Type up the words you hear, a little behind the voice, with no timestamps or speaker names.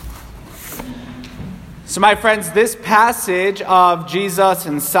So my friends, this passage of Jesus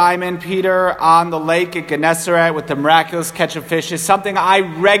and Simon Peter on the lake at Gennesaret with the miraculous catch of fish is something I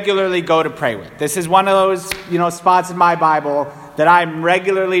regularly go to pray with. This is one of those, spots in my Bible that I'm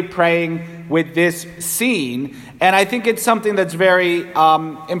regularly praying with this scene. And I think it's something that's very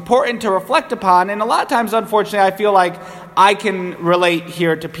important to reflect upon. And a lot of times, unfortunately, I feel like I can relate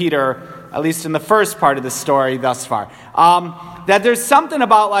here to Peter, at least in the first part of the story thus far. That there's something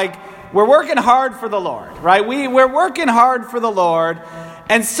about we're working hard for the Lord, right? We're working hard for the Lord,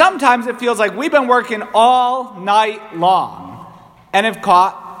 and sometimes it feels like we've been working all night long and have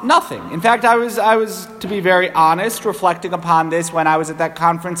caught nothing. In fact, I was, to be very honest, reflecting upon this when I was at that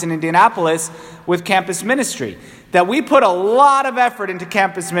conference in Indianapolis with campus ministry, that we put a lot of effort into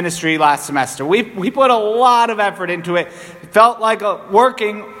campus ministry last semester. We put a lot of effort into it. It felt like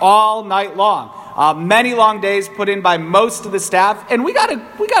working all night long. Many long days put in by most of the staff, and we got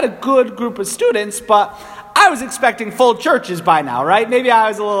a good group of students, but I was expecting full churches by now, right? Maybe I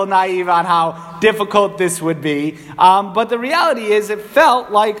was a little naive on how difficult this would be, but the reality is it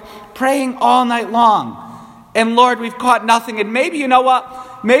felt like praying all night long. And Lord, we've caught nothing, and maybe, you know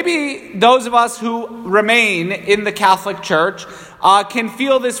what? Maybe those of us who remain in the Catholic Church can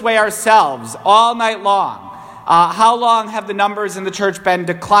feel this way ourselves all night long. How long have the numbers in the church been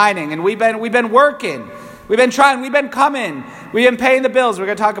declining? And we've been working. We've been trying. We've been coming. We've been paying the bills. We're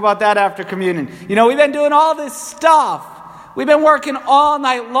going to talk about that after communion. We've been doing all this stuff. We've been working all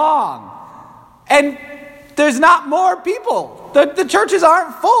night long. And there's not more people. The churches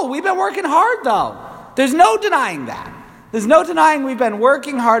aren't full. We've been working hard, though. There's no denying that. There's no denying we've been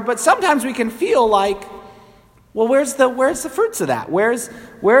working hard, but sometimes we can feel like, well, where's the fruits of that? Where's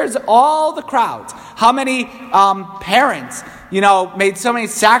all the crowds? How many parents, made so many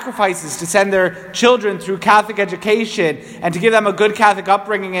sacrifices to send their children through Catholic education and to give them a good Catholic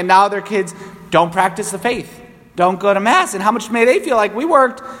upbringing, and now their kids don't practice the faith, don't go to Mass. And how much may they feel like we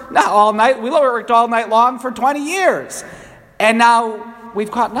worked all night long for 20 years, and now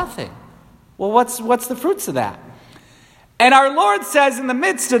we've caught nothing. Well, what's the fruits of that? And our Lord says in the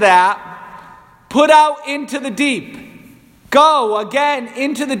midst of that, put out into the deep. Go again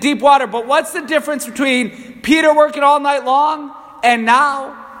into the deep water. But what's the difference between Peter working all night long and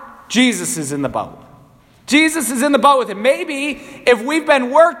now Jesus is in the boat? Jesus is in the boat with him. Maybe if we've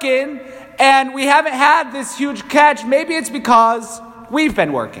been working and we haven't had this huge catch, maybe it's because we've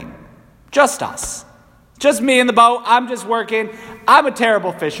been working. Just us. Just me in the boat. I'm just working. I'm a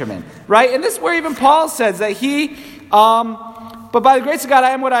terrible fisherman. Right? And this is where even Paul says that but by the grace of God, I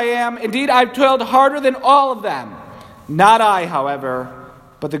am what I am. Indeed, I've toiled harder than all of them. Not I, however,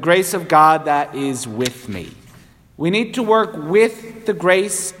 but the grace of God that is with me. We need to work with the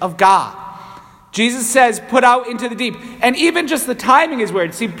grace of God. Jesus says, put out into the deep. And even just the timing is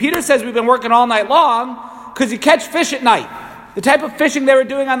weird. See, Peter says we've been working all night long because you catch fish at night. The type of fishing they were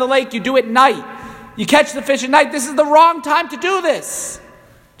doing on the lake, you do at night. You catch the fish at night. This is the wrong time to do this.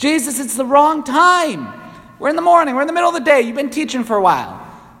 Jesus, it's the wrong time. We're in the morning. We're in the middle of the day. You've been teaching for a while.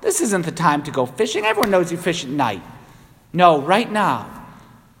 This isn't the time to go fishing. Everyone knows you fish at night. No, right now,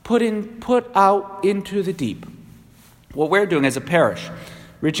 put out into the deep. What we're doing as a parish,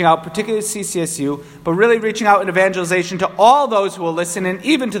 reaching out particularly to CCSU, but really reaching out in evangelization to all those who will listen and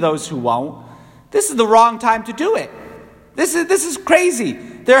even to those who won't. This is the wrong time to do it. This is crazy.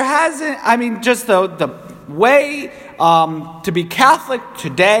 There hasn't, just the way to be Catholic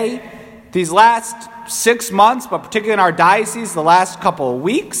today, these last 6 months, but particularly in our diocese, the last couple of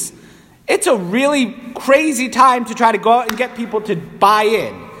weeks, it's a really crazy time to try to go out and get people to buy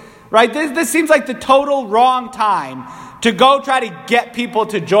in, right? This seems like the total wrong time to go try to get people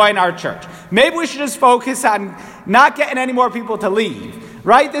to join our church. Maybe we should just focus on not getting any more people to leave,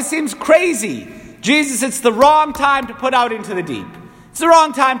 right? This seems crazy. Jesus, it's the wrong time to put out into the deep. It's the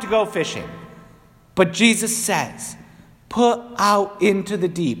wrong time to go fishing. But Jesus says, put out into the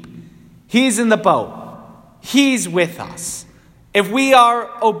deep. He's in the boat. He's with us. If we are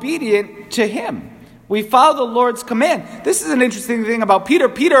obedient to him, we follow the Lord's command. This is an interesting thing about Peter.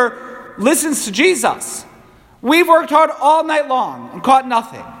 Peter listens to Jesus. We've worked hard all night long and caught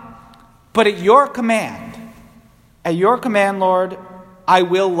nothing. But at your command, Lord, I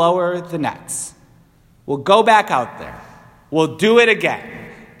will lower the nets. We'll go back out there. We'll do it again.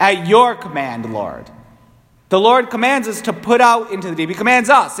 At your command, Lord. The Lord commands us to put out into the deep. He commands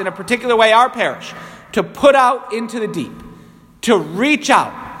us, in a particular way, our parish, to put out into the deep, to reach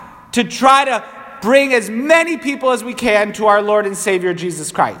out, to try to bring as many people as we can to our Lord and Savior,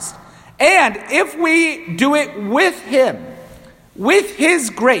 Jesus Christ. And if we do it with him, with his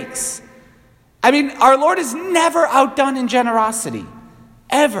grace, our Lord is never outdone in generosity,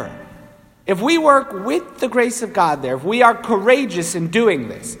 ever. if we work with the grace of God there, if we are courageous in doing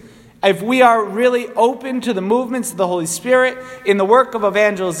this, if we are really open to the movements of the Holy Spirit in the work of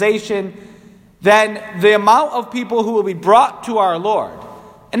evangelization, then the amount of people who will be brought to our Lord,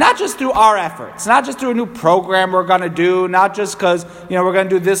 and not just through our efforts, not just through a new program we're going to do, not just because we're going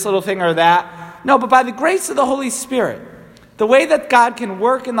to do this little thing or that. No, but by the grace of the Holy Spirit, the way that God can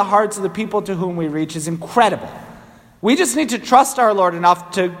work in the hearts of the people to whom we reach is incredible. We just need to trust our Lord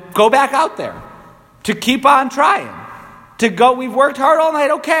enough to go back out there, to keep on trying, to go. We've worked hard all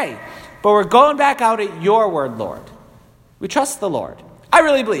night, okay, but we're going back out at your word, Lord. We trust the Lord. I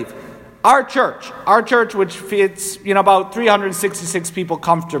really believe our church, which fits about 366 people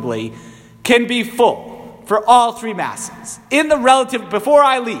comfortably, can be full for all three masses. Before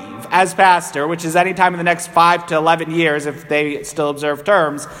I leave as pastor, which is any time in the next 5 to 11 years if they still observe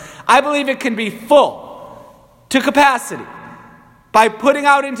terms, I believe it can be full to capacity by putting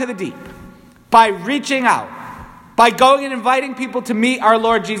out into the deep, by reaching out, by going and inviting people to meet our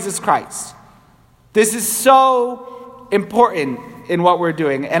Lord Jesus Christ. This is so important in what we're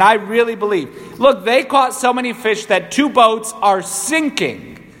doing, and I really believe. Look, they caught so many fish that 2 boats are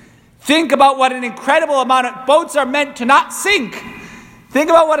sinking. Think about what an incredible amount of boats are meant to not sink. Think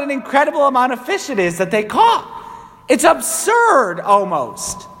about what an incredible amount of fish it is that they caught. It's absurd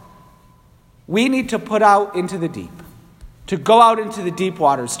almost. We need to put out into the deep, to go out into the deep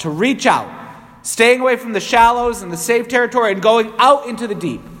waters, to reach out, staying away from the shallows and the safe territory and going out into the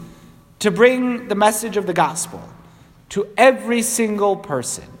deep to bring the message of the gospel to every single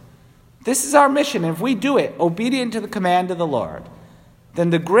person. This is our mission. If we do it, obedient to the command of the Lord, then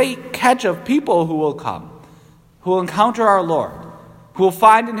the great catch of people who will come, who will encounter our Lord, who will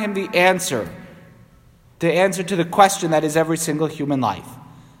find in him the answer to the question that is every single human life.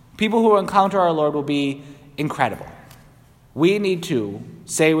 People who will encounter our Lord will be incredible. We need to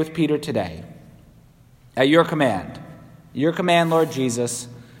say with Peter today, at your command, Lord Jesus,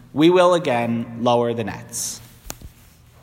 we will again lower the nets.